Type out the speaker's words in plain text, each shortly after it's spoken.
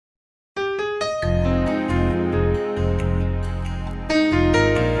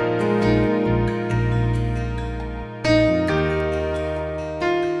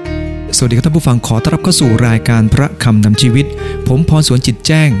วัสดีครับท่านผู้ฟังขอต้อนรับเข้าสู่รายการพระคำนำชีวิตผมพรสวนจิตแ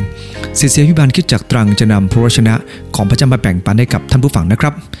จ้งศิษยาภิบาลคริสตจักรตรังจะนำพระวจนะของพระเจ้ามาแบ่งปันให้กับท่านผู้ฟังนะครั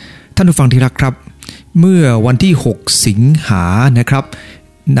บท่านผู้ฟังที่รักครับเมื่อวันที่6สิงหานะครับ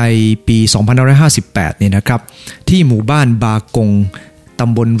ในปี2558เนี่ยนะครับที่หมู่บ้านบากงต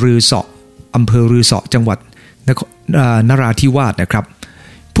ำบลรือเสาะอำเภอรือเสาะจังหวัดนราธิวาสนะครับ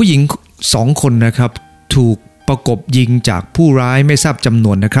ผู้หญิง2คนนะครับถูกประกบยิงจากผู้ร้ายไม่ทราบจำน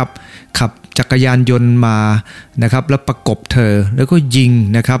วนนะครับขับจักรยานยนต์มานะครับแล้วประกบเธอแล้วก็ยิง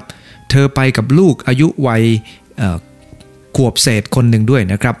นะครับเธอไปกับลูกอายุวัยขวบเศษคนหนึ่งด้วย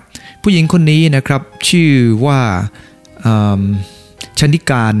นะครับผู้หญิงคนนี้นะครับชื่อว่าชนิ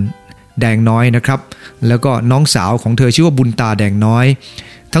การแดงน้อยนะครับแล้วก็น้องสาวของเธอชื่อว่าบุญตาแดงน้อย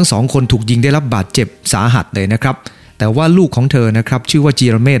ทั้งสองคนถูกยิงได้รับบาดเจ็บสาหัสเลยนะครับแต่ว่าลูกของเธอนะครับชื่อว่าจี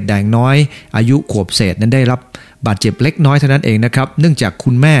รเมธแดงน้อยอายุขวบเศษนั้นได้รับบาดเจ็บเล็กน้อยเท่านั้นเองนะครับเนื่องจากคุ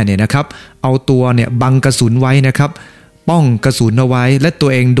ณแม่เนี่ยนะครับเอาตัวเนี่ยบังกระสุนไว้นะครับป้องกระสุนเอาไว้และตัว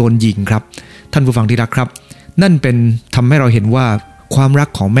เองโดนยิงครับท่านผู้ฟังที่รักครับนั่นเป็นทำให้เราเห็นว่าความรัก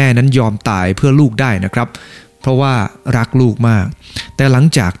ของแม่นั้นยอมตายเพื่อลูกได้นะครับเพราะว่ารักลูกมากแต่หลัง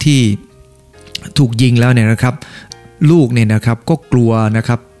จากที่ถูกยิงแล้วเนี่ยนะครับลูกเนี่ยนะครับก็กลัวนะค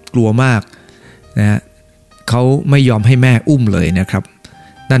รับกลัวมากนะฮะเขาไม่ยอมให้แม่อุ้มเลยนะครับ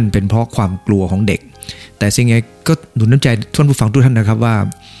นั่นเป็นเพราะความกลัวของเด็กแต่สิ่งใดก็หนุนน้ำใจท่านผู้ฟังทุกท่านนะครับว่า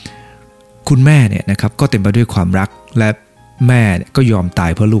คุณแม่เนี่ยนะครับก็เต็มไปด้วยความรักและแม่ก็ยอมตา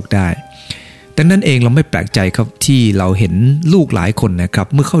ยเพื่อลูกได้ดังนั้นเองเราไม่แปลกใจครับที่เราเห็นลูกหลายคนนะครับ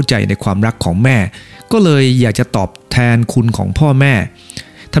เมื่อเข้าใจในความรักของแม่ก็เลยอยากจะตอบแทนคุณของพ่อแม่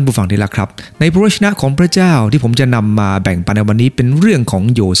ท่านผู้ฟังที่รักครับในพระวจนะของพระเจ้าที่ผมจะนำมาแบ่งปันในวันนี้เป็นเรื่องของ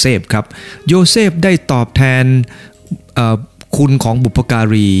โยเซฟครับโยเซฟได้ตอบแทนคุณของบุพกา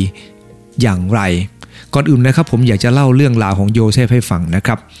รีอย่างไรก่อนอื่นนะครับผมอยากจะเล่าเรื่องราวของโยเซฟให้ฟังนะค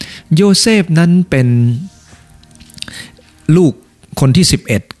รับโยเซฟนั้นเป็นลูกคนที่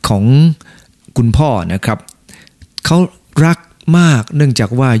11ของคุณพ่อนะครับเขารักมากเนื่องจาก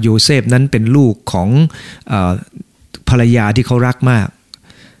ว่าโยเซฟนั้นเป็นลูกของภรรยาที่เขารักมาก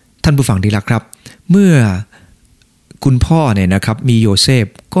ท่านผู้ฟังที่รักครับเมื่อคุณพ่อเนี่ยนะครับมีโยเซฟ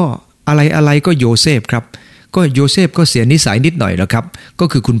ก็อะไรก็โยเซฟครับก็โยเซฟก็เสียนิสัยนิดหน่อยแล้วครับก็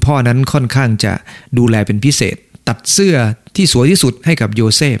คือคุณพ่อนั้นค่อนข้างจะดูแลเป็นพิเศษตัดเสื้อที่สวยที่สุดให้กับโย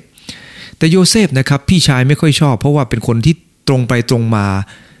เซฟแต่โยเซฟนะครับพี่ชายไม่ค่อยชอบเพราะว่าเป็นคนที่ตรงไปตรงมา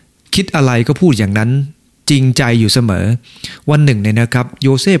คิดอะไรก็พูดอย่างนั้นจริงใจอยู่เสมอวันหนึ่งเนี่ยนะครับโย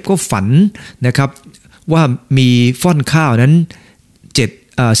เซฟก็ฝันนะครับว่ามีฟ่อนข้าวนั้น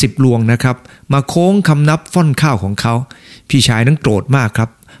10 รวงนะครับมาโค้งคำนับฟ่อนข้าวของเขาพี่ชายนั้นโกรธมากครับ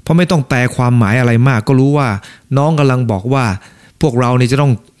เพราะไม่ต้องแปลความหมายอะไรมากก็รู้ว่าน้องกำลังบอกว่าพวกเราเนี่ยจะต้อ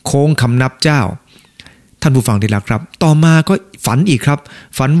งโค้งคำนับเจ้าท่านผู้ฟังที่รักครับต่อมาก็ฝันอีกครับ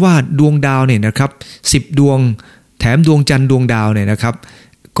ฝันว่าดวงดาวเนี่ยนะครับ10 ดวงแถมดวงจันทร์ดวงดาวเนี่ยนะครับ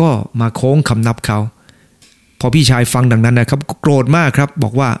ก็มาโค้งคำนับเขาพอพี่ชายฟังดังนั้นนะครับก็โกรธมากครับบอ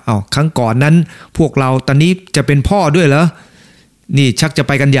กว่าครั้งก่อนนั้นพวกเราตอนนี้จะเป็นพ่อด้วยเหรอนี่ชักจะไ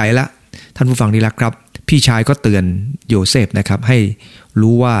ปกันใหญ่ละท่านผู้ฟังที่รักครับพี่ชายก็เตือนโยเซฟนะครับให้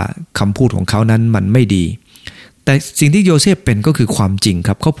รู้ว่าคำพูดของเขานั้นมันไม่ดีแต่สิ่งที่โยเซฟเป็นก็คือความจริงค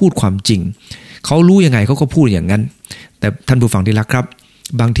รับเขาพูดความจริงเขารู้ยังไงเขาก็พูดอย่างนั้นแต่ท่านผู้ฟังที่รักครับ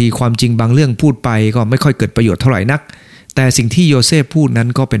บางทีความจริงบางเรื่องพูดไปก็ไม่ค่อยเกิดประโยชน์เท่าไหร่นักแต่สิ่งที่โยเซฟพูดนั้น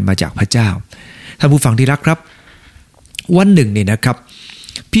ก็เป็นมาจากพระเจ้าท่านผู้ฟังที่รักครับวันหนึ่งเนี่ยนะครับ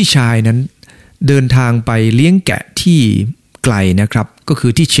พี่ชายนั้นเดินทางไปเลี้ยงแกะที่ไกลนะครับก็คื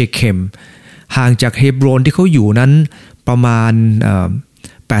อที่เชเคมห่างจากเฮบรอนที่เขาอยู่นั้นประมาณ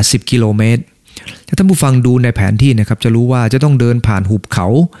80 กิโลเมตรถ้าท่านผู้ฟังดูในแผนที่นะครับจะรู้ว่าจะต้องเดินผ่านหุบเขา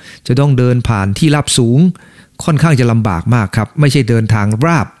จะต้องเดินผ่านที่ราบสูงค่อนข้างจะลำบากมากครับไม่ใช่เดินทางร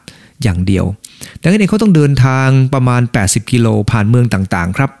าบอย่างเดียวดังนั้นเขาต้องเดินทางประมาณ80 กิโลผ่านเมืองต่าง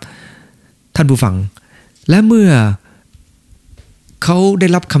ๆครับท่านผู้ฟังและเมื่อเขาได้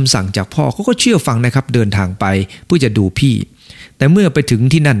รับคำสั่งจากพ่อเขาก็เชื่อฟังนะครับเดินทางไปเพื่อจะดูพี่แต่เมื่อไปถึง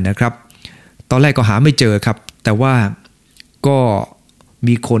ที่นั่นนะครับตอนแรกก็หาไม่เจอครับแต่ว่าก็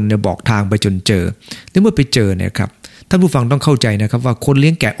มีคนเนี่ยบอกทางไปจนเจอและเมื่อไปเจอเนี่ยครับท่านผู้ฟังต้องเข้าใจนะครับว่าคนเลี้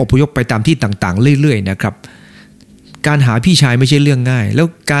ยงแกะอพยพไปตามที่ต่างๆเรื่อยๆนะครับการหาพี่ชายไม่ใช่เรื่องง่ายแล้ว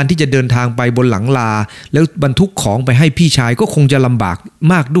การที่จะเดินทางไปบนหลังลาแล้วบรรทุกของไปให้พี่ชายก็คงจะลำบาก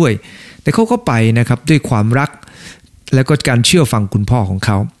มากด้วยแต่เขาก็ไปนะครับด้วยความรักแล้วก็การเชื่อฟังคุณพ่อของเข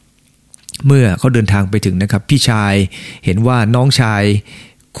าเมื่อเขาเดินทางไปถึงนะครับพี่ชายเห็นว่าน้องชาย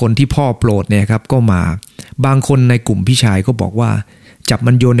คนที่พ่อโปรดเนี่ยครับก็มาบางคนในกลุ่มพี่ชายก็บอกว่าจับ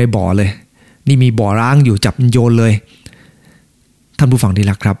มันโยนในบ่อเลยนี่มีบ่อร้างอยู่จับมันโยนเลยท่านผู้ฟังที่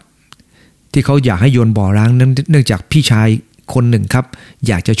รักครับที่เขาอยากให้โยนบ่อร้างเนื่องจากพี่ชาย คนหนึ่งครับ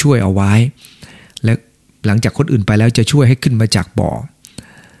อยากจะช่วยเอาไว้และหลังจากคนอื่นไปแล้วจะช่วยให้ขึ้นมาจากบ่อ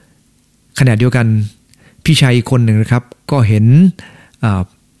ขณะเดียวกันพี่ชายอีกคนหนึ่งนะครับก็เห็น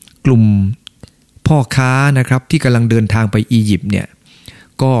กลุ่มพ่อค้านะครับที่กำลังเดินทางไปอียิปต์เนี่ย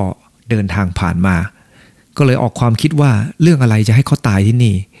ก็เดินทางผ่านมาก็เลยออกความคิดว่าเรื่องอะไรจะให้เขาตายที่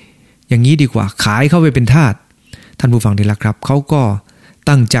นี่อย่างนี้ดีกว่าขายเขาไปเป็นทาสท่านผู้ฟังที่รักครับเขาก็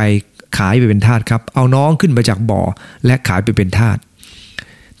ตั้งใจขายไปเป็นทาสครับเอาน้องขึ้นมาจากบ่อและขายไปเป็นทาส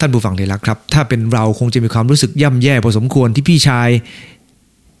ท่านผู้ฟังที่รักครับถ้าเป็นเราคงจะมีความรู้สึกย่ำแย่พอสมควรที่พี่ชาย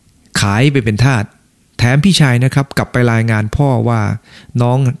ขายไปเป็นทาสแถมพี่ชายนะครับกลับไปรายงานพ่อว่าน้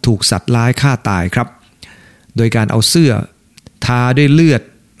องถูกสัตว์ร้ายฆ่าตายครับโดยการเอาเสื้อทาด้วยเลือด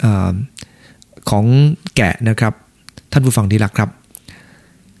ของแกะนะครับท่านผู้ฟังที่รักครับ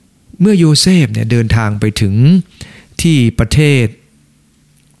เมื่อโยเซฟเนี่ยเดินทางไปถึงที่ประเทศ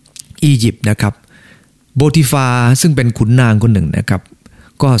อียิปต์นะครับโบติฟาซึ่งเป็นขุนนางคนหนึ่งนะครับ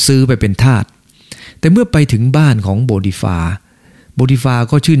ก็ซื้อไปเป็นทาสแต่เมื่อไปถึงบ้านของโบติฟา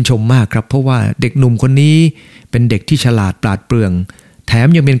ก็ชื่นชมมากครับเพราะว่าเด็กหนุ่มคนนี้เป็นเด็กที่ฉลาดปราดเปรื่องแถม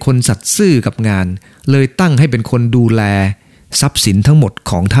ยังเป็นคนสัตย์ซื่อกับงานเลยตั้งให้เป็นคนดูแลทรัพย์สินทั้งหมด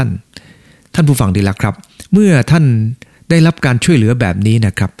ของท่านผู้ฟังดีละครับเมื่อท่านได้รับการช่วยเหลือแบบนี้น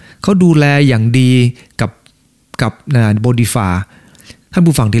ะครับเขาดูแลอย่างดีกับโบติฟาท่าน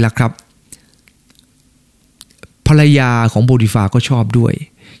ผู้ฟังดีละครับภรรยาของโบติฟาก็ชอบด้วย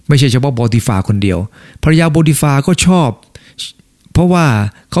ไม่ใช่เฉพาะโบติฟาคนเดียวภรรยาโบติฟาก็ชอบเพราะว่า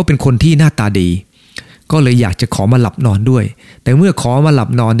เขาเป็นคนที่หน้าตาดีก็เลยอยากจะขอมาหลับนอนด้วยแต่เมื่อขอมาหลับ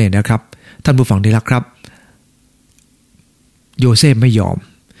นอนเนี่ยนะครับท่านผู้ฟังที่รักครับโยเซฟไม่ยอม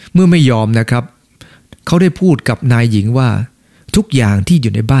เมื่อไม่ยอมนะครับเขาได้พูดกับนายหญิงว่าทุกอย่างที่อ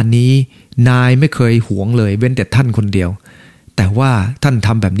ยู่ในบ้านนี้นายไม่เคยหวงเลยเว้นแต่ท่านคนเดียวแต่ว่าท่านท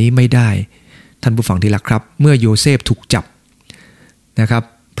ำแบบนี้ไม่ได้ท่านผู้ฟังที่รักครับเมื่อโยเซฟถูกจับนะครับ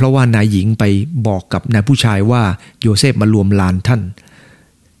เพราะว่านายหญิงไปบอกกับนายผู้ชายว่าโยเซฟมารวมลานท่าน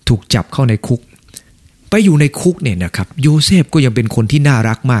ถูกจับเข้าในคุกไปอยู่ในคุกเนี่ยนะครับโยเซฟก็ยังเป็นคนที่น่า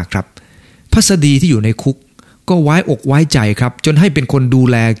รักมากครับพัสดีที่อยู่ในคุกก็ไว้อกไว้ใจครับจนให้เป็นคนดู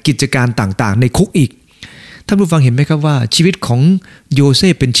แลกิจการต่างๆในคุกอีกท่านผู้ฟังเห็นไหมครับว่าชีวิตของโยเซ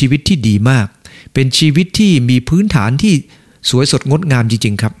ฟเป็นชีวิตที่ดีมากเป็นชีวิตที่มีพื้นฐานที่สวยสดงดงามจ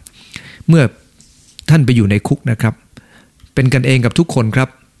ริงๆครับเมื่อท่านไปอยู่ในคุกนะครับเป็นกันเองกับทุกคนครับ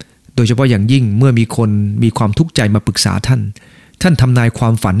โดยเฉพาะอย่างยิ่งเมื่อมีคนมีความทุกข์ใจมาปรึกษาท่านทำนายควา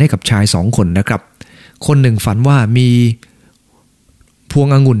มฝันให้กับชาย2 คนนะครับคนหนึ่งฝันว่ามีพวง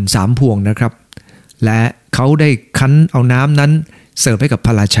องุ่น3 พวงนะครับและเขาได้คั้นเอาน้ำนั้นเสิร์ฟให้กับพ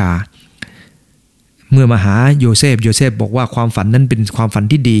ระราชาเมื่อมาหาโยเซฟบอกว่าความฝันนั้นเป็นความฝัน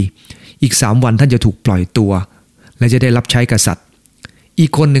ที่ดีอีก3 วันท่านจะถูกปล่อยตัวและจะได้รับใช้กษัตริย์อี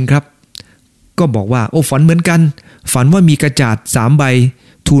กคนหนึ่งครับก็บอกว่าโอ้ฝันเหมือนกันฝันว่ามีกระจาด3 ใบ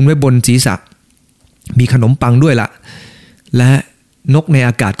ทูลไว้บนศีรษะมีขนมปังด้วยละและนกในอ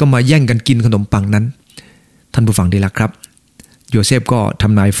ากาศก็มาแย่งกันกินขนมปังนั้นท่านผู้ฟังดีละครับโยเซฟก็ท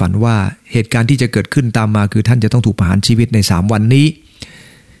ำนายฝันว่าเหตุการณ์ที่จะเกิดขึ้นตามมาคือท่านจะต้องถูกประหารชีวิตใน3 วันนี้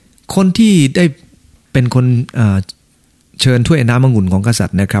คนที่ได้เป็นคนเชิญถ้วยน้ำองุ่นของกษัต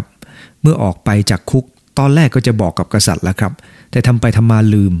ริย์นะครับเมื่อออกไปจากคุกตอนแรกก็จะบอกกับกษัตริย์แล้วครับแต่ทำไปทำมา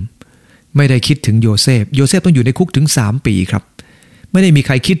ลืมไม่ได้คิดถึงโยเซฟต้องอยู่ในคุกถึง3 ปีครับไม่ได้มีใค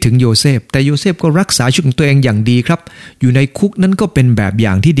รคิดถึงโยเซฟแต่โยเซฟก็รักษาชีวิตของตัวเองอย่างดีครับอยู่ในคุกนั้นก็เป็นแบบอ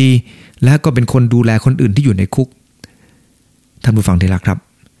ย่างที่ดีและก็เป็นคนดูแลคนอื่นที่อยู่ในคุกท่านผู้ฟังที่รักครับ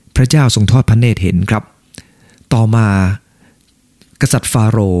พระเจ้าทรงทอดพระเนตรเห็นครับต่อมากษัตริย์ฟา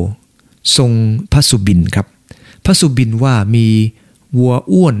โรห์ทรงพระสุบินครับพระสุบินว่ามีวัว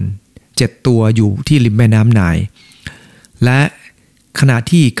อ้วน7 ตัวอยู่ที่ริมแม่น้ำไนล์และขณะ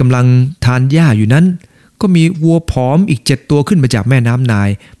ที่กำลังทานหญ้าอยู่นั้นก็มีวัวผอมอีก7 ตัวขึ้นมาจากแม่น้ำไน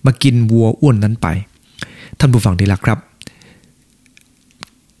ล์มากินวัวอ้วนนั้นไปท่านผู้ฟังที่รักครับ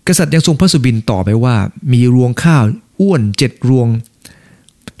กษัตริย์ยังทรงพระสุบินต่อไปว่ามีรวงข้าวอ้วน7 รวง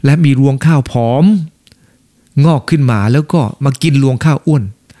และมีรวงข้าวผอมงอกขึ้นมาแล้วก็มากินรวงข้าวอ้วน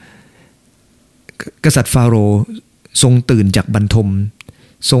กษัตริย์ฟาโรห์ทรงตื่นจากบรรทม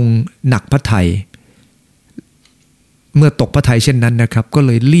ทรงหนักพระทัยเมื่อตกพระทัยเช่นนั้นนะครับก็เ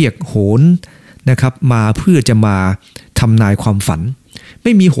ลยเรียกโหรนะครับมาเพื่อจะมาทำนายความฝันไ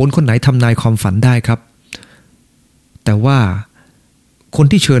ม่มีโหรคนไหนทำนายความฝันได้ครับแต่ว่าคน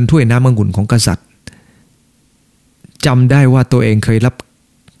ที่เชิญถ้วยน้ำองุ่นของกษัตริย์จำได้ว่าตัวเองเคยรับ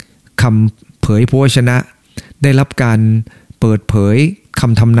คำเผยพระวจนะได้รับการเปิดเผยค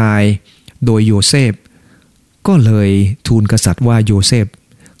ำทำนายโดยโยเซฟก็เลยทูลกษัตริย์ว่าโยเซฟ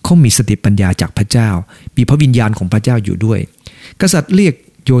เขามีสติปัญญาจากพระเจ้ามีพระวิญญาณของพระเจ้าอยู่ด้วยกษัตริย์เรียก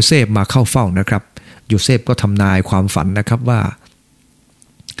โยเซฟมาเข้าเฝ้านะครับ โยเซฟก็ทำนายความฝันนะครับว่า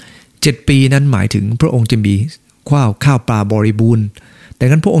7 ปีนั้นหมายถึงพระองค์จะมีข้าวปลาบริบูรณ์แต่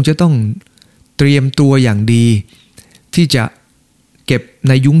งั้นพระองค์จะต้องเตรียมตัวอย่างดีที่จะเก็บใ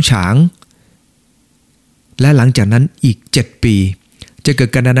นยุ้งฉางและหลังจากนั้นอีก7 ปีจะเกิด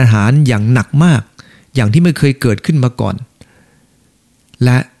การอาหารอย่างหนักมากอย่างที่ไม่เคยเกิดขึ้นมาก่อนแล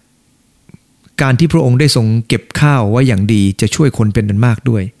ะการที่พระองค์ได้ทรงเก็บข้าวไว้อย่างดีจะช่วยคนเป็นอันมาก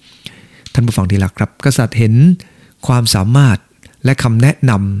ด้วยท่านผู้ฟังที่รักครับกษัตริย์เห็นความสามารถและคำแนะ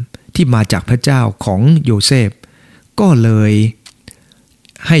นำที่มาจากพระเจ้าของโยเซฟก็เลย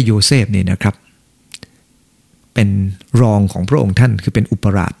ให้โยเซฟเนี่ยนะครับเป็นรองของพระองค์ท่านคือเป็นอุป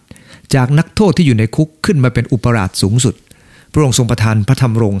ราชจากนักโทษที่อยู่ในคุกขึ้นมาเป็นอุปราชสูงสุดพระองค์ทรงประทานพระธร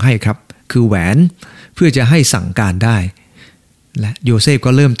รมรงค์ให้ครับคือแหวนเพื่อจะให้สั่งการได้และโยเซฟก็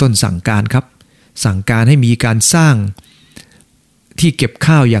เริ่มต้นสั่งการครับสั่งการให้มีการสร้างที่เก็บ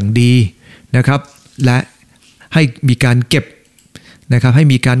ข้าวอย่างดีนะครับและให้มีการเก็บนะครับให้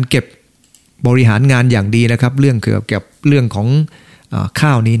มีการเก็บบริหารงานอย่างดีนะครับเรื่องเกี่ยวกับเรื่องของข้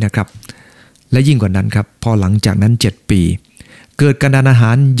าวนี้นะครับและยิ่งกว่านั้นครับพอหลังจากนั้น7 ปีเกิดการอาห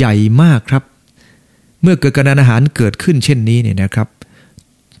ารใหญ่มากครับเมื่อเกิดการอาหารเกิดขึ้นเช่นนี้เนี่ยนะครับ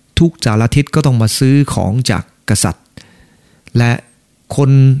ทุกสารทิศก็ต้องมาซื้อของจากกษัตริย์และค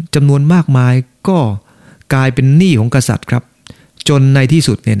นจำนวนมากมายก็กลายเป็นหนี้ของกษัตริย์ครับจนในที่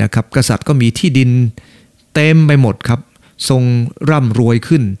สุดเนี่ยนะครับกษัตริย์ก็มีที่ดินเต็มไปหมดครับทรงร่ำรวย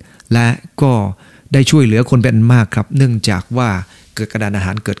ขึ้นและก็ได้ช่วยเหลือคนเป็นอันมากครับเนื่องจากว่าเกิดการอาห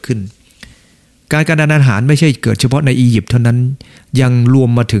ารเกิดขึ้นการอาหารไม่ใช่เกิดเฉพาะในอียิปต์เท่านั้นยังรวม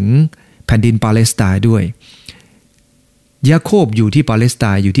มาถึงแผ่นดินปาเลสไตน์ด้วยยาโคบอยู่ที่ปาเลสไต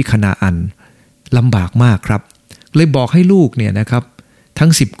น์อยู่ที่คานาอันลำบากมากครับเลยบอกให้ลูกเนี่ยนะครับทั้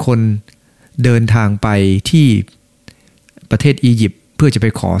ง10 คนเดินทางไปที่ประเทศอียิปต์เพื่อจะไป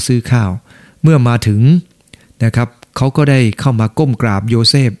ขอซื้อข้าวเมื่อมาถึงนะครับเขาก็ได้เข้ามาก้มกราบโย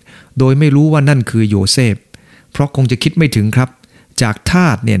เซฟโดยไม่รู้ว่านั่นคือโยเซฟเพราะคงจะคิดไม่ถึงครับจากทา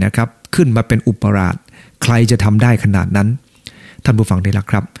สเนี่ยนะครับขึ้นมาเป็นอุปราชใครจะทำได้ขนาดนั้นท่านผู้ฟังได้ละ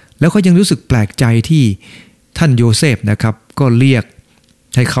ครับแล้วก็ยังรู้สึกแปลกใจที่ท่านโยเซฟนะครับก็เรียก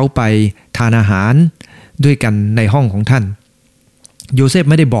ให้เขาไปทานอาหารด้วยกันในห้องของท่านโยเซฟ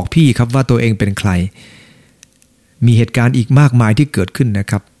ไม่ได้บอกพี่ครับว่าตัวเองเป็นใครมีเหตุการณ์อีกมากมายที่เกิดขึ้นนะ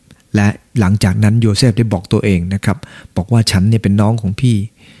ครับและหลังจากนั้นโยเซฟได้บอกตัวเองนะครับบอกว่าฉันเนี่ยเป็นน้องของพี่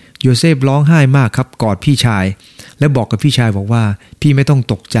โยเซฟร้องไห้มากครับกอดพี่ชายและบอกกับพี่ชายบอกว่าพี่ไม่ต้อง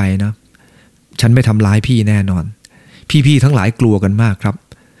ตกใจนะฉันไม่ทำร้ายพี่แน่นอนพี่ๆทั้งหลายกลัวกันมากครับ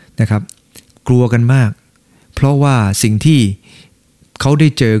นะครับกลัวกันมากเพราะว่าสิ่งที่เขาได้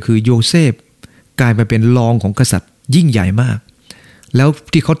เจอคือโยเซฟกลายมาเป็นรองของกษัตริย์ยิ่งใหญ่มากแล้ว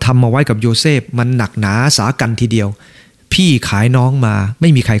ที่เขาทำมาไว้กับโยเซฟมันหนักหนาสากันทีเดียวพี่ขายน้องมาไม่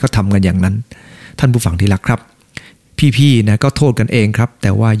มีใครเขาทำกันอย่างนั้นท่านผู้ฟังที่รักครับพี่ๆนะก็โทษกันเองครับแ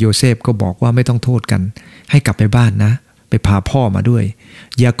ต่ว่าโยเซฟก็บอกว่าไม่ต้องโทษกันให้กลับไปบ้านนะไปพาพ่อมาด้วย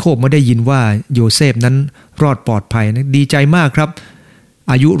ยาโคบเมื่อได้ยินว่าโยเซฟนั้นรอดปลอดภัยนะดีใจมากครับ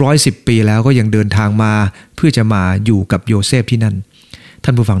อายุ110 ปีแล้วก็ยังเดินทางมาเพื่อจะมาอยู่กับโยเซฟที่นั่นท่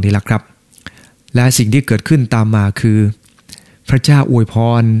านผู้ฟังที่รักครับและสิ่งที่เกิดขึ้นตามมาคือพระเจ้าอวยพ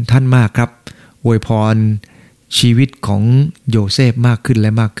รท่านมากครับอวยพรชีวิตของโยเซฟมากขึ้นแล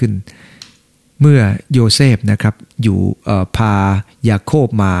ะมากขึ้นเมื่อโยเซฟนะครับอยู่พายาโคบ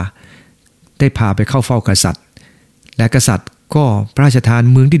มาได้พาไปเข้าเฝ้ากษัตริย์และกษัตริย์ก็พระราชทาน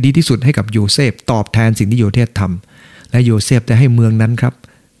เมืองที่ดีที่สุดให้กับโยเซฟตอบแทนสิ่งที่โยเซฟทำและโยเซฟได้ให้เมืองนั้นครับ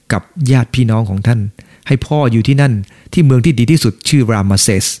กับญาติพี่น้องของท่านให้พ่ออยู่ที่นั่นที่เมืองที่ดีที่สุดชื่อรามาเซ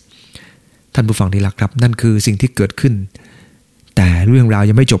สท่านผู้ฟังที่รักครับนั่นคือสิ่งที่เกิดขึ้นแต่เรื่องราว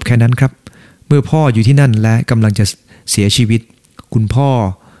ยังไม่จบแค่นั้นครับเมื่อพ่ออยู่ที่นั่นและกำลังจะเสียชีวิตคุณพ่อ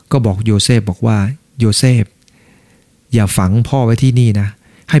ก็บอกโยเซฟบอกว่าโยเซฟอย่าฝังพ่อไว้ที่นี่นะ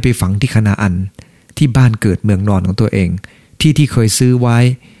ให้ไปฝังที่คานาอันที่บ้านเกิดเมืองนอนของตัวเองที่เคยซื้อไว้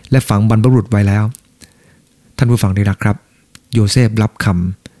และฝังบรรพบุรุษไว้แล้วท่านผู้ฟังได้รักครับโยเซฟรับค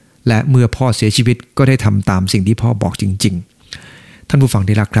ำและเมื่อพ่อเสียชีวิตก็ได้ทำตามสิ่งที่พ่อบอกจริงๆท่านผู้ฟังไ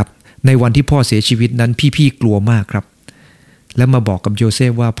ด้รักครับในวันที่พ่อเสียชีวิตนั้นพี่ๆกลัวมากครับแล้วมาบอกกับโยเซ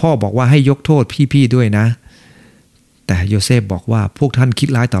ฟว่าพ่อบอกว่าให้ยกโทษพี่ๆด้วยนะแต่โยเซฟบอกว่าพวกท่านคิด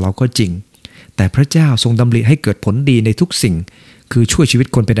ร้ายต่อเราก็จริงแต่พระเจ้าทรงดำริให้เกิดผลดีในทุกสิ่งคือช่วยชีวิต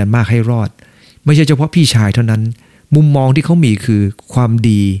คนเป็นอันมากให้รอดไม่ใช่เฉพาะพี่ชายเท่านั้นมุมมองที่เขามีคือความ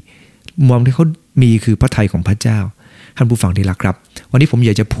ดีมุมมองที่เขามีคือพระทัยของพระเจ้าท่านผู้ฟังที่รักครับวันนี้ผมอย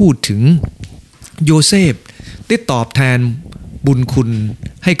ากจะพูดถึงโยเซฟได้ตอบแทนบุญคุณ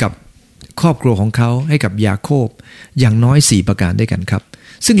ให้กับครอบครัวของเขาให้กับยาโคบอย่างน้อย4 ประการด้วยกันครับ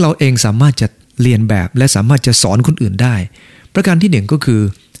ซึ่งเราเองสามารถจะเรียนแบบและสามารถจะสอนคนอื่นได้ประการที่1ก็คือ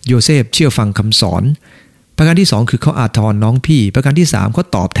โยเซฟเชื่อฟังคำสอนประการที่2คือเขาอาทรน้องพี่ประการที่3เขา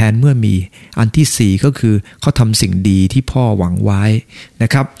ตอบแทนเมื่อมีอันที่4ก็คือเขาทำสิ่งดีที่พ่อหวังไว้น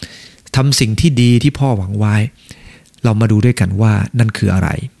ะครับทำสิ่งที่ดีที่พ่อหวังไว้เรามาดูด้วยกันว่านั่นคืออะไร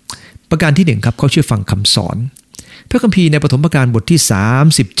ประการที่1ครับเขาเชื่อฟังคำสอนพระคัมภีร์ในปฐมกาลบทที่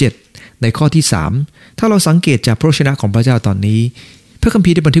37ในข้อที่3ถ้าเราสังเกตจากพระวจนะของพระเจ้าตอนนี้พระคัม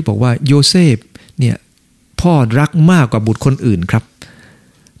ภีร์ได้บันทึกบอกว่าโยเซฟเนี่ยพ่อรักมากกว่าบุตรคนอื่นครับ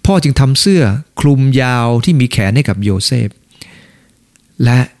พ่อจึงทำเสื้อคลุมยาวที่มีแขนให้กับโยเซฟแล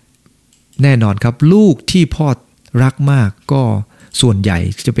ะแน่นอนครับลูกที่พ่อรักมากก็ส่วนใหญ่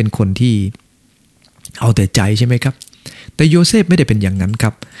จะเป็นคนที่เอาแต่ใจใช่ไหมครับแต่โยเซฟไม่ได้เป็นอย่างนั้นค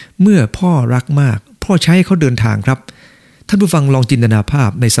รับเมื่อพ่อรักมากพ่อใช้ให้เขาเดินทางครับท่านผู้ฟังลองจินตนาภาพ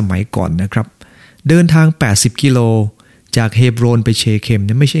ในสมัยก่อนนะครับเดินทาง80กิโลจากเฮบโรนไปเชเคมเ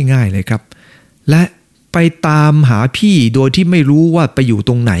นี่ยไม่ใช่ง่ายเลยครับและไปตามหาพี่โดยที่ไม่รู้ว่าไปอยู่ต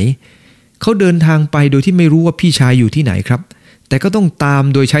รงไหนเขาเดินทางไปโดยที่ไม่รู้ว่าพี่ชายอยู่ที่ไหนครับแต่ก็ต้องตาม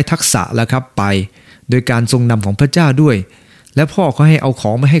โดยใช้ทักษะแล้วครับไปโดยการทรงนำของพระเจ้าด้วยและพ่อเขาให้เอาข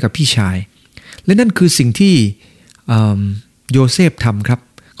องมาให้กับพี่ชายและนั่นคือสิ่งที่โยเซฟทำครับ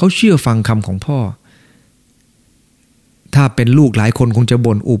เขาเชื่อฟังคำของพ่อถ้าเป็นลูกหลายคนคงจะ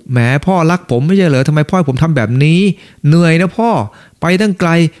บ่นอุบแหมพ่อรักผมไม่ใช่เหรอทำไมพ่อให้ผมทำแบบนี้เหนื่อยนะพ่อไปตั้งไกล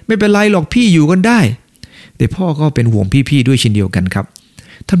ไม่เป็นไรหรอกพี่อยู่กันได้แต่พ่อก็เป็นห่วงพี่ๆด้วยเช่นเดียวกันครับ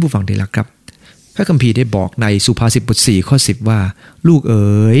ท่านผู้ฟังที่รักครับพระคัมภีร์ได้บอกในสุภาษิตบท4ข้อ10ว่าลูกเ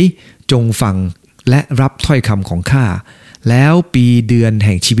อ๋ยจงฟังและรับถ้อยคำของข้าแล้วปีเดือนแ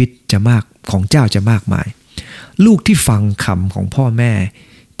ห่งชีวิตจะมากของเจ้าจะมากมายลูกที่ฟังคำของพ่อแม่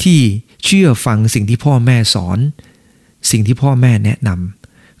ที่เชื่อฟังสิ่งที่พ่อแม่สอนสิ่งที่พ่อแม่แนะน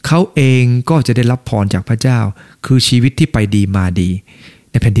ำเขาเองก็จะได้รับพรจากพระเจ้าคือชีวิตที่ไปดีมาดี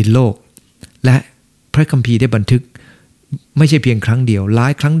ในแผ่นดินโลกและพระคัมภีร์ได้บันทึกไม่ใช่เพียงครั้งเดียวหลา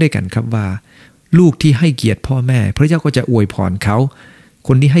ยครั้งด้วยกันครับว่าลูกที่ให้เกียรติพ่อแม่พระเจ้าก็จะอวยพรเขาค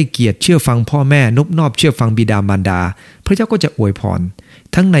นที่ให้เกียรติเชื่อฟังพ่อแม่นบนอบเชื่อฟังบิดามารดาพระเจ้าก็จะอวยพร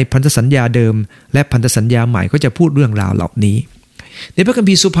ทั้งในพันธสัญญาเดิมและพันธสัญญาใหม่ก็จะพูดเรื่องราวเหล่านี้ในพระคัม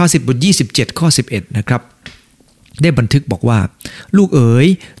ภีร์สุภาษิตบท27ข้อ11นะครับได้บันทึกบอกว่าลูกเอ๋ย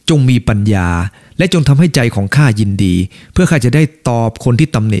จงมีปัญญาและจงทำให้ใจของข้ายินดีเพื่อข้าจะได้ตอบคนที่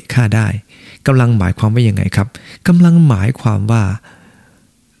ตำหนิข้าได้กำลังหมายความว่ายังไงครับกำลังหมายความว่า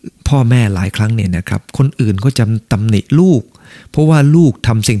พ่อแม่หลายครั้งเนี่ยนะครับคนอื่นก็จะตำหนิลูกเพราะว่าลูกท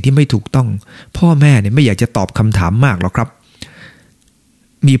ำสิ่งที่ไม่ถูกต้องพ่อแม่เนี่ยไม่อยากจะตอบคำถามมากหรอกครับ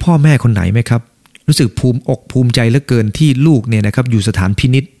มีพ่อแม่คนไหนไหมครับรู้สึกภูมิอกภูมิใจเหลือเกินที่ลูกเนี่ยนะครับอยู่สถานพิ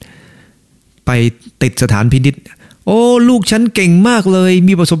นิจไปติดสถานพินิจโอ้ลูกฉันเก่งมากเลย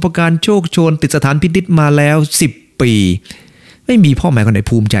มีประสบการณ์โชคโชนติดสถานพินิจมาแล้ว10 ปีไม่มีพ่อแม่คนไหน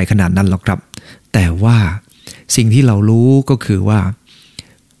ภูมิใจขนาดนั้นหรอกครับแต่ว่าสิ่งที่เรารู้ก็คือว่า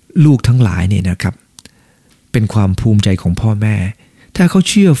ลูกทั้งหลายเนี่ยนะครับเป็นความภูมิใจของพ่อแม่ถ้าเขา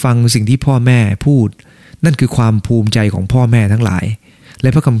เชื่อฟังสิ่งที่พ่อแม่พูดนั่นคือความภูมิใจของพ่อแม่ทั้งหลายและ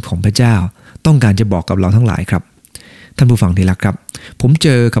พระคำของพระเจ้าต้องการจะบอกกับเราทั้งหลายครับท่านผู้ฟังที่รักครับผมเจ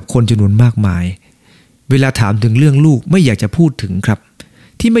อกับคนจำนวนมากมายเวลาถามถึงเรื่องลูกไม่อยากจะพูดถึงครับ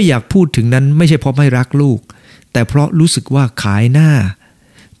ที่ไม่อยากพูดถึงนั้นไม่ใช่เพราะไม่รักลูกแต่เพราะรู้สึกว่าขายหน้า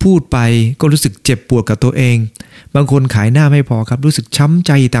พูดไปก็รู้สึกเจ็บปวดกับตัวเองบางคนขายหน้าไม่พอครับรู้สึกช้ำใ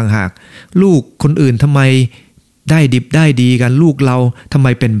จต่างหากลูกคนอื่นทำไมได้ดิบได้ดีกันลูกเราทำไม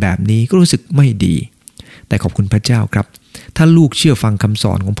เป็นแบบนี้ก็รู้สึกไม่ดีแต่ขอบคุณพระเจ้าครับถ้าลูกเชื่อฟังคำส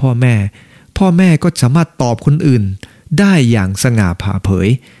อนของพ่อแม่ก็สามารถตอบคนอื่นได้อย่างสง่าผ่าเผย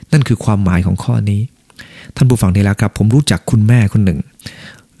นั่นคือความหมายของข้อนี้ท่านผู้ฟังที่รักครับผมรู้จักคุณแม่คนหนึ่ง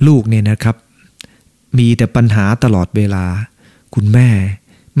ลูกเนี่ยนะครับมีแต่ปัญหาตลอดเวลาคุณแม่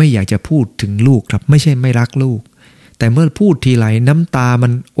ไม่อยากจะพูดถึงลูกครับไม่ใช่ไม่รักลูกแต่เมื่อพูดทีไรน้ำตามั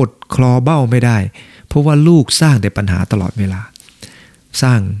นอดคลอเบ้าไม่ได้เพราะว่าลูกสร้างแต่ปัญหาตลอดเวลาส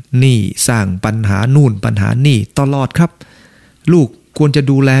ร้างหนี้สร้างปัญหานู่นปัญหานี่ตลอดครับลูกควรจะ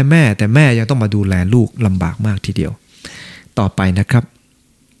ดูแลแม่แต่แม่ยังต้องมาดูแลลูกลำบากมากทีเดียวต่อไปนะครับ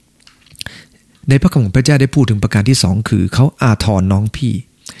ในพระคำของพระเจ้าได้พูดถึงประการที่2คือเขาอาทรน้องพี่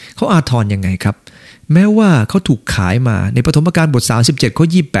เขาอาทรยังไงครับแม้ว่าเขาถูกขายมาในปฐมกาลบท37ข้อ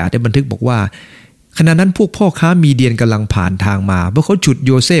28ได้บันทึกบอกว่าขณะนั้นพวกพ่อค้ามีเดียนกำลังผ่านทางมาเพราะเขาฉุดโ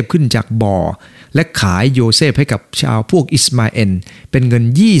ยเซฟขึ้นจากบ่อและขายโยเซฟให้กับชาวพวกอิสมาเอลเป็นเงิน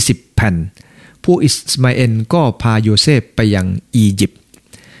20 แผ่นพวกอิสมาเอลก็พาโยเซฟไปยังอียิปต์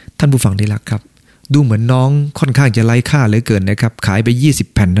ท่านผู้ฟังที่รักครับดูเหมือนน้องค่อนข้างจะไร้ค่าเหลือเกินนะครับขายไป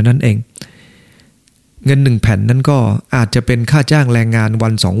20 แผ่นเท่านั้นเองเงิน1 แผ่นนั้นก็อาจจะเป็นค่าจ้างแรงงานวั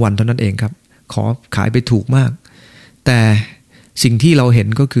น2 วันเท่านั้นเองครับขอขายไปถูกมากแต่สิ่งที่เราเห็น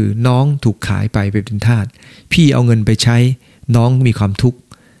ก็คือน้องถูกขายไปเป็นทาสพี่เอาเงินไปใช้น้องมีความทุกข์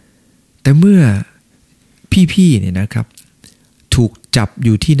แต่เมื่อพี่ๆเนี่ยนะครับถูกจับอ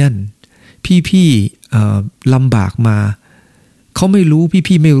ยู่ที่นั่นพี่ๆลำบากมาเขาไม่รู้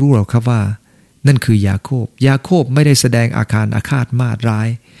พี่ๆไม่รู้หรอกครับว่านั่นคือยาโคบไม่ได้แสดงอาการอาฆาตมาตร้าย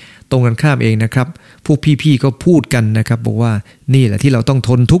ตรงกันข้ามเองนะครับพวกพี่ๆก็พูดกันนะครับบอกว่านี่แหละที่เราต้องท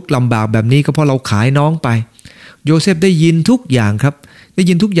นทุกข์ลำบากแบบนี้ก็เพราะเราขายน้องไปโยเซฟได้ยินทุกอย่างครับได้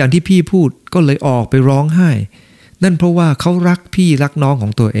ยินทุกอย่างที่พี่พูดก็เลยออกไปร้องไห้นั่นเพราะว่าเขารักพี่รักน้องขอ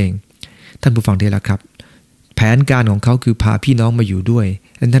งตัวเองท่านผู้ฟังที่รักครับแผนการของเขาคือพาพี่น้องมาอยู่ด้วย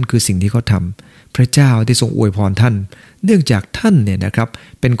และนั่นคือสิ่งที่เขาทำพระเจ้าได้ทรงอวยพรท่านเนื่องจากท่านเนี่ยนะครับ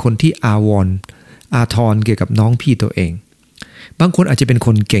เป็นคนที่อาทรเกี่ยวกับน้องพี่ตัวเองบางคนอาจจะเป็นค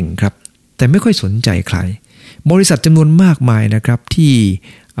นเก่งครับแต่ไม่ค่อยสนใจใครบริษัทจำนวนมากมายนะครับที่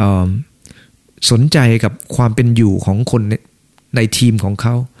สนใจกับความเป็นอยู่ของคนในทีมของเข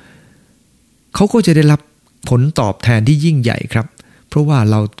าก็จะได้รับผลตอบแทนที่ยิ่งใหญ่ครับเพราะว่า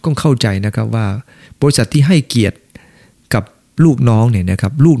เราต้องเข้าใจนะครับว่าบริษัทที่ให้เกียรติกับลูกน้องเนี่ยนะครั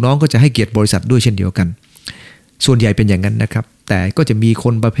บลูกน้องก็จะให้เกียรติบริษัทด้วยเช่นเดียวกันส่วนใหญ่เป็นอย่างนั้นนะครับแต่ก็จะมีค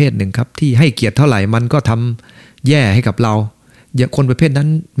นประเภทหนึ่งครับที่ให้เกียรติเท่าไหร่มันก็ทำแย่ให้กับเราคนประเภทนั้น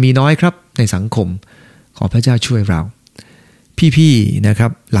มีน้อยครับในสังคมขอพระเจ้าช่วยเราพี่ๆนะครั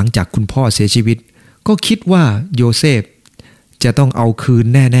บหลังจากคุณพ่อเสียชีวิตก็คิดว่าโยเซฟจะต้องเอาคืน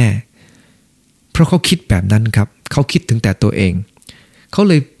แน่ๆเพราะเขาคิดแบบนั้นครับเขาคิดถึงแต่ตัวเองเขา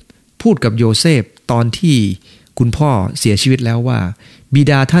เลยพูดกับโยเซฟตอนที่คุณพ่อเสียชีวิตแล้วว่าบิ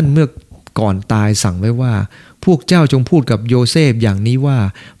ดาท่านเมื่อก่อนตายสั่งไว้ว่าพวกเจ้าจงพูดกับโยเซฟอย่างนี้ว่า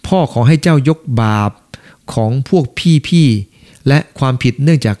พ่อขอให้เจ้ายกบาปของพวกพี่และความผิดเ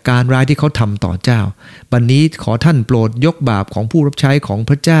นื่องจากการร้ายที่เขาทำต่อเจ้าบัดนี้ขอท่านโปรดยกบาปของผู้รับใช้ของ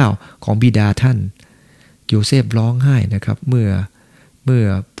พระเจ้าของบิดาท่านโยเซฟร้องไห้นะครับเมื่อ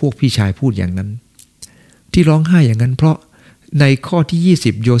พวกพี่ชายพูดอย่างนั้นที่ร้องไห้อย่างนั้นเพราะในข้อที่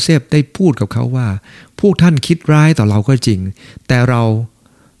20โยเซฟได้พูดกับเขาว่าพวกท่านคิดร้ายต่อเราก็จริงแ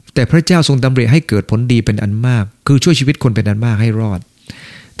ต่พระเจ้าทรงดำริให้เกิดผลดีเป็นอันมากคือช่วยชีวิตคนเป็นอันมากให้รอด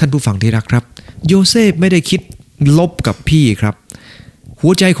ท่านผู้ฟังที่รักครับโยเซฟไม่ได้คิดลบกับพี่ครับหั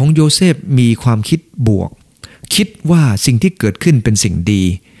วใจของโยเซฟมีความคิดบวกคิดว่าสิ่งที่เกิดขึ้นเป็นสิ่งดี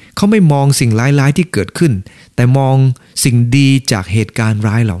เขาไม่มองสิ่งร้ายๆที่เกิดขึ้นแต่มองสิ่งดีจากเหตุการณ์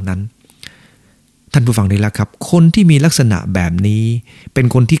ร้ายเหล่านั้นท่านผู้ฟังได้แล้วครับคนที่มีลักษณะแบบนี้เป็น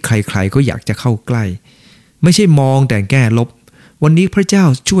คนที่ใครๆก็อยากจะเข้าใกล้ไม่ใช่มองแต่แง่ลบวันนี้พระเจ้า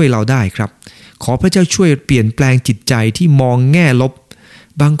ช่วยเราได้ครับขอพระเจ้าช่วยเปลี่ยนแปลงจิตใจที่มองแง่ลบ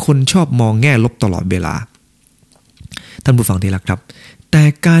บางคนชอบมองแง่ลบตลอดเวลาท่านผู้ฟังที่รักครับแต่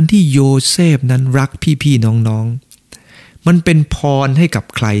การที่โยเซฟนั้นรักพี่ๆน้องๆมันเป็นพรให้กับ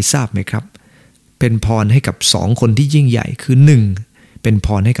ใครทราบไหมครับเป็นพรให้กับ2คนที่ยิ่งใหญ่คือ1เป็นพ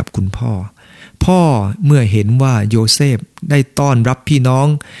รให้กับคุณพ่อเมื่อเห็นว่าโยเซฟได้ต้อนรับพี่น้อง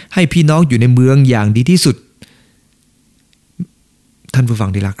ให้พี่น้องอยู่ในเมืองอย่างดีที่สุดท่านผู้ฟัง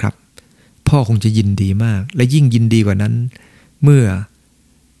ที่รักครับพ่อคงจะยินดีมากและยิ่งยินดีกว่านั้นเมื่อ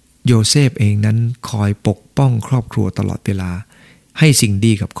โยเซฟเองนั้นคอยปกป้องครอบครัวตลอดเวลาให้สิ่ง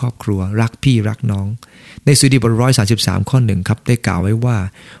ดีกับครอบครัวรักพี่รักน้องในสดุดีบท133ข้อ1ครับได้กล่าวไว้ว่า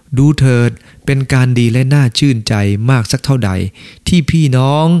ดูเถิดเป็นการดีและน่าชื่นใจมากสักเท่าใดที่พี่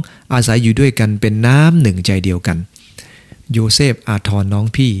น้องอาศัยอยู่ด้วยกันเป็นน้ำหนึ่งใจเดียวกันโยเซฟอาทรน้อง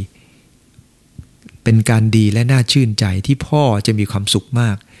พี่เป็นการดีและน่าชื่นใจที่พ่อจะมีความสุขม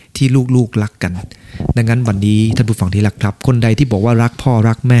ากที่ลูกๆรักกันดังนั้นวันนี้ท่านผู้ฟังที่รักครับคนใดที่บอกว่ารักพ่อ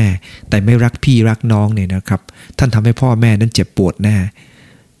รักแม่แต่ไม่รักพี่รักน้องเนี่ยนะครับท่านทำให้พ่อแม่นั้นเจ็บปวดแน่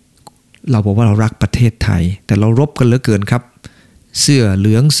เราบอกว่าเรารักประเทศไทยแต่เรารบกันเหลือเกินครับเสื้อเห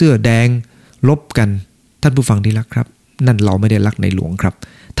ลืองเสื้อแดงรบกันท่านผู้ฟังที่รักครับนั่นเราไม่ได้รักในหลวงครับ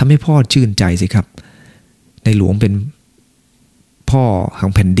ทำให้พ่อชื่นใจสิครับในหลวงเป็นพ่อขอ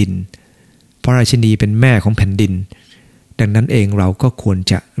งแผ่นดินพระราชินีเป็นแม่ของแผ่นดินดังนั้นเองเราก็ควร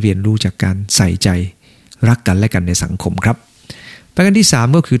จะเรียนรู้จากการใส่ใจรักกันและกันในสังคมครับประการที่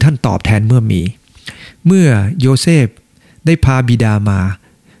3ก็คือท่านตอบแทนเมื่อโยเซฟได้พาบิดามา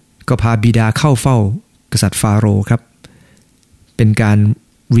ก็พาบิดาเข้าเฝ้ากษัตริย์ฟาโรห์ครับเป็นการ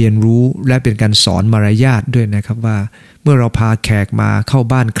เรียนรู้และเป็นการสอนมารยาทด้วยนะครับว่าเมื่อเราพาแขกมาเข้า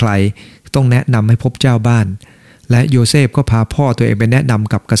บ้านใครต้องแนะนำให้พบเจ้าบ้านและโยเซฟก็พาพ่อตัวเองไปแนะน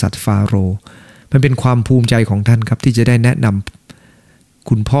ำกับกษัตริย์ฟาโรห์มันเป็นความภูมิใจของท่านครับที่จะได้แนะนำ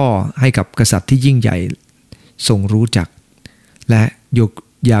คุณพ่อให้กับกษัตริย์ที่ยิ่งใหญ่ทรงรู้จักและ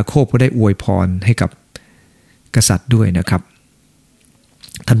ยาโคบก็ได้อวยพรให้กับกษัตริย์ด้วยนะครับ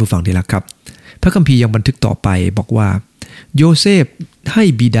ท่านผู้ฟังที่รักครับพระคัมภีร์ยังบันทึกต่อไปบอกว่าโยเซฟให้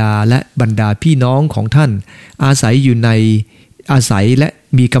บิดาและบรรดาพี่น้องของท่านอาศัยและ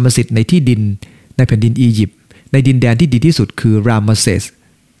มีกรรมสิทธิ์ในที่ดินในแผ่นดินอียิปต์ในดินแดนที่ดีที่สุดคือรามเซส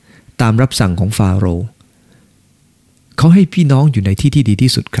ตามรับสั่งของฟาโรห์เขาให้พี่น้องอยู่ในที่ที่ดี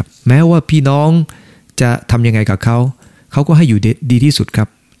ที่สุดครับแม้ว่าพี่น้องจะทำยังไงกับเขาก็ให้อยู่ดีที่สุดครับ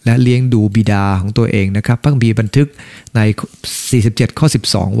และเลี้ยงดูบิดาของตัวเองนะครับพระคัมภีร์บันทึกใน47ข้อ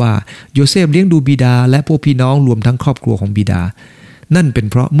12ว่าโยเซฟเลี้ยงดูบิดาและพวกพี่น้องรวมทั้งครอบครัวของบิดานั่นเป็น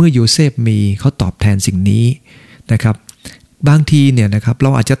เพราะเมื่อโยเซฟมีเขาตอบแทนสิ่งนี้นะครับบางทีเนี่ยนะครับเรา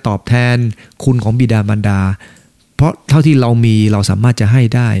อาจจะตอบแทนคุณของบิดามารดาเพราะเท่าที่เรามีเราสามารถจะให้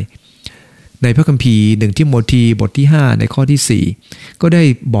ได้ในพระคัมภีร์1ทิโมธีบทที่5ในข้อที่4ก็ได้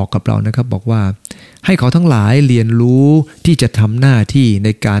บอกกับเรานะครับบอกว่าให้เขาทั้งหลายเรียนรู้ที่จะทำหน้าที่ใน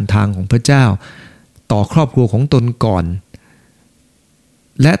การทางของพระเจ้าต่อครอบครัวของตนก่อน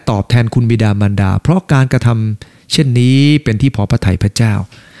และตอบแทนคุณบิดามารดาเพราะการกระทำเช่นนี้เป็นที่พอพระทัยพระเจ้า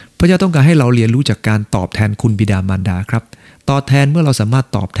ต้องการให้เราเรียนรู้จากการตอบแทนคุณบิดามารดาครับตอบแทนเมื่อเราสามารถ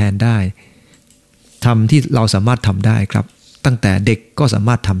ตอบแทนได้ทำที่เราสามารถทำได้ครับตั้งแต่เด็กก็สาม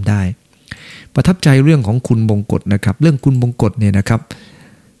ารถทำได้ประทับใจเรื่องของคุณบงกฎนะครับเรื่องคุณบงกฎเนี่ยนะครับ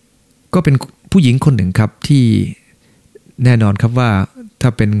ก็เป็นผู้หญิงคนหนึ่งครับที่แน่นอนครับว่าถ้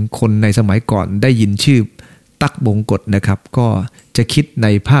าเป็นคนในสมัยก่อนได้ยินชื่อตั๊กบงกฎนะครับก็จะคิดใน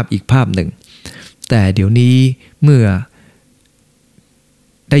ภาพอีกภาพหนึ่งแต่เดี๋ยวนี้เมื่อ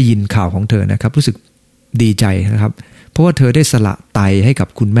ได้ยินข่าวของเธอนะครับรู้สึกดีใจนะครับเพราะว่าเธอได้สละไตให้กับ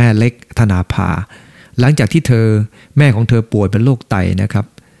คุณแม่เล็กธนาภาหลังจากที่แม่ของเธอป่วยเป็นโรคไตนะครับ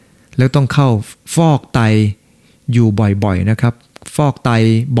แล้วต้องเข้าฟอกไตอยู่บ่อยๆนะครับฟอกไต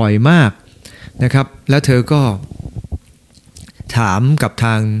บ่อยมากนะครับแล้วเธอก็ถามกับท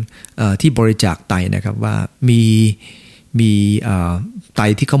างที่บริจาคไตนะครับว่ามีไต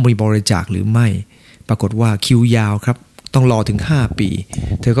ที่เขาบริจาคหรือไม่ปรากฏว่าคิวยาวครับต้องรอถึง5ปี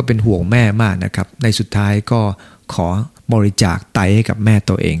เธอก็เป็นห่วงแม่มากนะครับในสุดท้ายก็ขอบริจาคไตให้กับแม่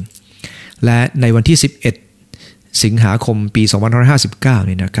ตัวเองและในวันที่11สิงหาคมปี2559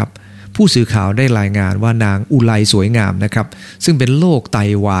นี่นะครับผู้สื่อข่าวได้รายงานว่านางอุไรสวยงามนะครับซึ่งเป็นโรคไต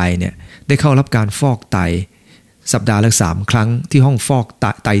วายเนี่ยได้เข้ารับการฟอกไตสัปดาห์ละ3 ครั้งที่ห้องฟอก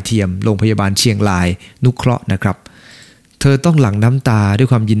ไตเทียมโรงพยาบาลเชียงรายนุเคราะห์นะครับเธอต้องหลั่งน้ำตาด้วย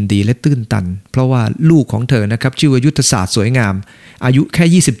ความยินดีและตื้นตันเพราะว่าลูกของเธอนะครับชื่อว่ายุทธศาสตร์สวยงามอายุแ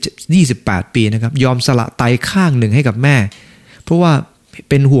ค่28 ปีนะครับยอมสละไตข้างหนึ่งให้กับแม่เพราะว่า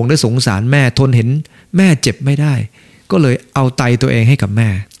เป็นห่วงและสงสารแม่ทนเห็นแม่เจ็บไม่ได้ก็เลยเอาไตตัวเองให้กับแม่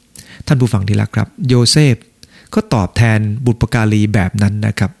ท่านผู้ฟังที่รักครับโยเซฟก็ตอบแทนบุพการีแบบนั้นน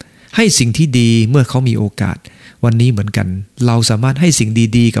ะครับให้สิ่งที่ดีเมื่อเขามีโอกาสวันนี้เหมือนกันเราสามารถให้สิ่ง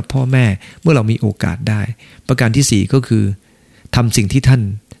ดีๆกับพ่อแม่เมื่อเรามีโอกาสได้ประการที่4ก็คือทำสิ่ง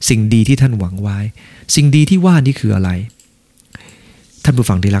ดีที่ท่านหวังไว้สิ่งดีที่ว่านี่คืออะไรท่านผู้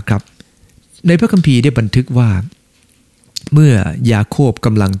ฟังที่รักครับในพระคัมภีร์ได้บันทึกว่าเมื่อยาโคบก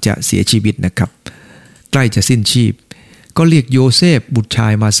ำลังจะเสียชีวิตนะครับใกล้จะสิ้นชีพก็เรียกโยเซฟบุตรชา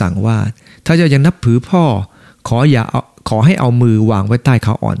ยมาสั่งว่าถ้าเจ้ายังนับถือพ่อขอให้เอามือวางไว้ใต้ข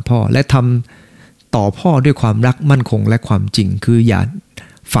าอ่อนพ่อและทำต่อพ่อด้วยความรักมั่นคงและความจริงคืออย่า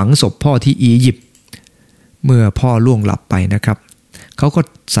ฝังศพพ่อที่อียิปต์เมื่อพ่อล่วงหลับไปนะครับเขาก็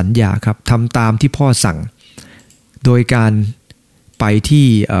สัญญาครับทำตามที่พ่อสั่งโดยการไปที่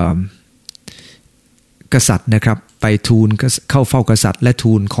กษัตริย์นะครับไปทูลเข้าเฝ้ากษัตริย์และ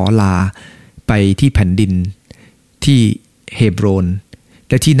ทูลขอลาไปที่แผ่นดินที่เฮบโรน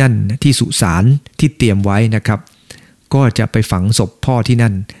และที่นั่นที่สุสานที่เตรียมไว้นะครับก็จะไปฝังศพพ่อที่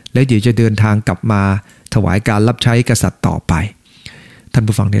นั่นแล้วเดี๋ยวจะเดินทางกลับมาถวายการรับใช้กษัตริย์ต่อไปท่าน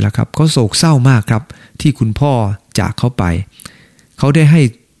ผู้ฟังนี่แหละครับก็โศกเศร้ามากครับที่คุณพ่อจากเขาไปเขาได้ให้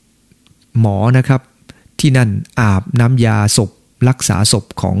หมอนะครับที่นั่นอาบน้ำยาศพรักษาศพ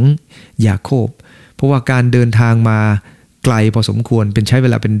ของยาโคบเพราะว่าการเดินทางมาไกลพอสมควรเป็นใช้เว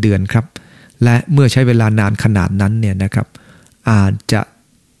ลาเป็นเดือนครับและเมื่อใช้เวลานานขนาดนั้นเนี่ยนะครับอาจจะ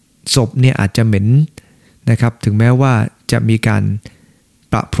ศพเนี่ยอาจจะเหม็นนะครับถึงแม้ว่าจะมีการ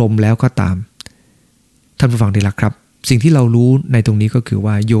ประพรมแล้วก็ตามท่านผู้ฟังที่รักครับสิ่งที่เรารู้ในตรงนี้ก็คือ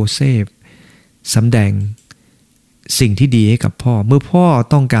ว่าโยเซฟสำแดงสิ่งที่ดีให้กับพ่อเมื่อพ่อ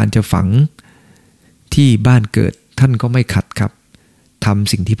ต้องการจะฝังที่บ้านเกิดท่านก็ไม่ขัดครับท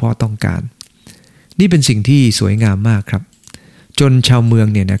ำสิ่งที่พ่อต้องการนี่เป็นสิ่งที่สวยงามมากครับจนชาวเมือง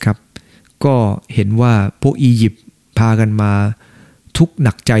เนี่ยนะครับก็เห็นว่าพวกอียิปต์พากันมาทุกข์ห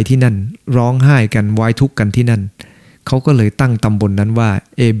นักใจที่นั่นร้องไห้กันไว้ทุกข์กันที่นั่นเขาก็เลยตั้งตำบล นั้นว่า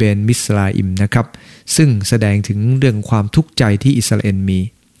เอเบนมิสราอิมนะครับซึ่งแสดงถึงเรื่องความทุกข์ใจที่อิสราเอลมี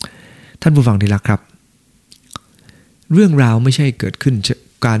ท่านผู้ฟังที่รักครับเรื่องราวไม่ใช่เกิดขึ้น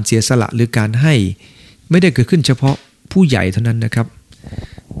การเสียสละหรือการให้ไม่ได้เกิดขึ้นเฉพาะผู้ใหญ่เท่านั้นนะครับ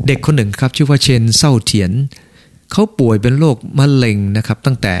เด็กคนหนึ่งครับชื่อว่าเชนเซาเทียนเขาป่วยเป็นโรคมะเร็งนะครับ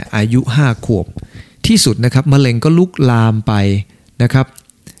ตั้งแต่อายุ5 ขวบที่สุดนะครับมะเร็งก็ลุกลามไปนะครับ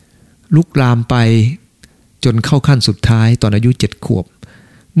ลุกลามไปจนเข้าขั้นสุดท้ายตอนอายุ7 ขวบ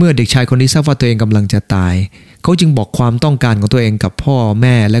เมื่อเด็กชายคนนี้ทราบว่าตัวเองกำลังจะตายเขาจึงบอกความต้องการของตัวเองกับพ่อแ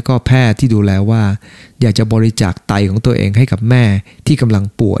ม่และก็แพทย์ที่ดูแลว่าอยากจะบริจาคไตของตัวเองให้กับแม่ที่กำลัง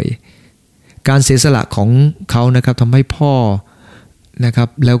ป่วยการเสียสละของเขานะครับทำให้พ่อนะครับ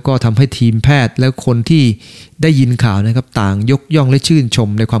แล้วก็ทำให้ทีมแพทย์และคนที่ได้ยินข่าวนะครับต่างยกย่องและชื่นชม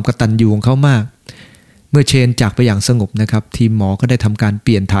ในความกตัญญูของเขามากเมื่อเชนจากไปอย่างสงบนะครับทีมหมอก็ได้ทำการเป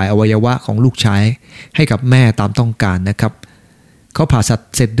ลี่ยนถ่ายอวัยวะของลูกชายให้กับแม่ตามต้องการนะครับเขาผ่าตัด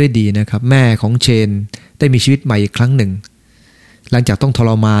เสร็จด้วยดีนะครับแม่ของเชนได้มีชีวิตใหม่อีกครั้งหนึ่งหลังจากต้องท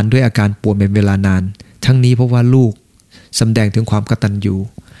รมานด้วยอาการป่วยเป็นเวลานานทั้งนี้เพราะว่าลูกแสดงถึงความกตัญญู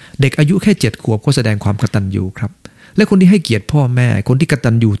เด็กอายุแค่7 ขวบก็แสดงความกตัญญูครับและคนที่ให้เกียรติพ่อแม่คนที่ก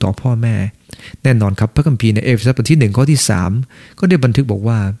ตัญญูต่อพ่อแม่แน่นอนครับพระคัมภีร์ในเอเฟซัสบทที่1 ข้อที่ 3ก็ได้บันทึกบอก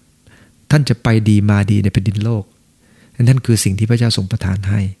ว่าท่านจะไปดีมาดีในแผ่นดินโลกนั่นคือสิ่งที่พระเจ้าทรงประทาน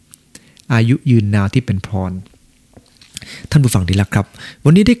ให้อายุยืนนาวที่เป็นพรท่านผู้ฟังที่รักครับวั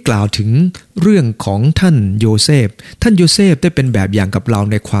นนี้ได้กล่าวถึงเรื่องของท่านโยเซฟได้เป็นแบบอย่างกับเรา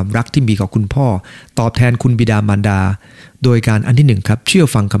ในความรักที่มีกับคุณพ่อตอบแทนคุณบิดามารดาโดยการอันที่1ครับเชื่อ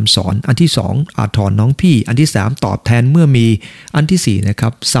ฟังคำสอนอันที่2อาทรน้องพี่อันที่3ตอบแทนเมื่อมีอันที่4นะครั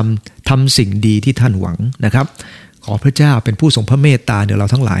บทำสิ่งดีที่ท่านหวังนะครับขอพระเจ้าเป็นผู้ทรงพระเมตตาเดี๋ยวเรา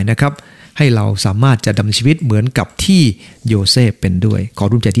ทั้งหลายนะครับให้เราสามารถจะดำเนินชีวิตเหมือนกับที่โยเซฟเป็นด้วยขอ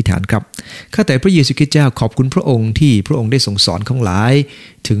ร่วมใจอธิษฐานครับข้าแต่พระเยซูคริสต์เจ้าขอบคุณพระองค์ที่พระองค์ได้ทรงสอนข้างหลาย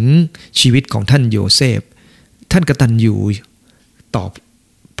ถึงชีวิตของท่านโยเซฟท่านกตัญญูต่อ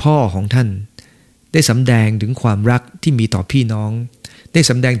พ่อของท่านได้สำแดงถึงความรักที่มีต่อพี่น้องได้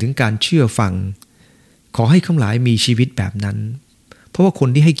สำแดงถึงการเชื่อฟังขอให้ข้างหลายมีชีวิตแบบนั้นเพราะว่าคน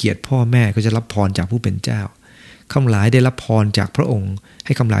ที่ให้เกียรติพ่อแม่ก็จะรับพรจากผู้เป็นเจ้าข้าหลายได้รับพรจากพระองค์ใ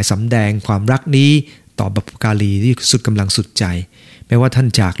ห้ข้าหลายสำแดงความรักนี้ต่อบุพการีที่สุดกำลังสุดใจแม้ว่าท่าน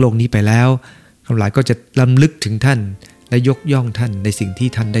จากโลกนี้ไปแล้วข้าหลายก็จะรำลึกถึงท่านและยกย่องท่านในสิ่งที่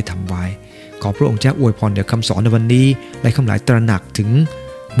ท่านได้ทำไว้ขอพระองค์เจ้าอวยพรเดี๋ยวคำสอนในวันนี้และข้าหลายตระหนักถึง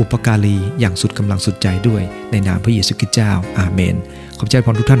บุพการีอย่างสุดกำลังสุดใจด้วยในนามพระเยซูคริสต์เจ้าอาเมนขอบใจพ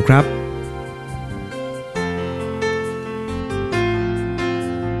รทุกท่านครับ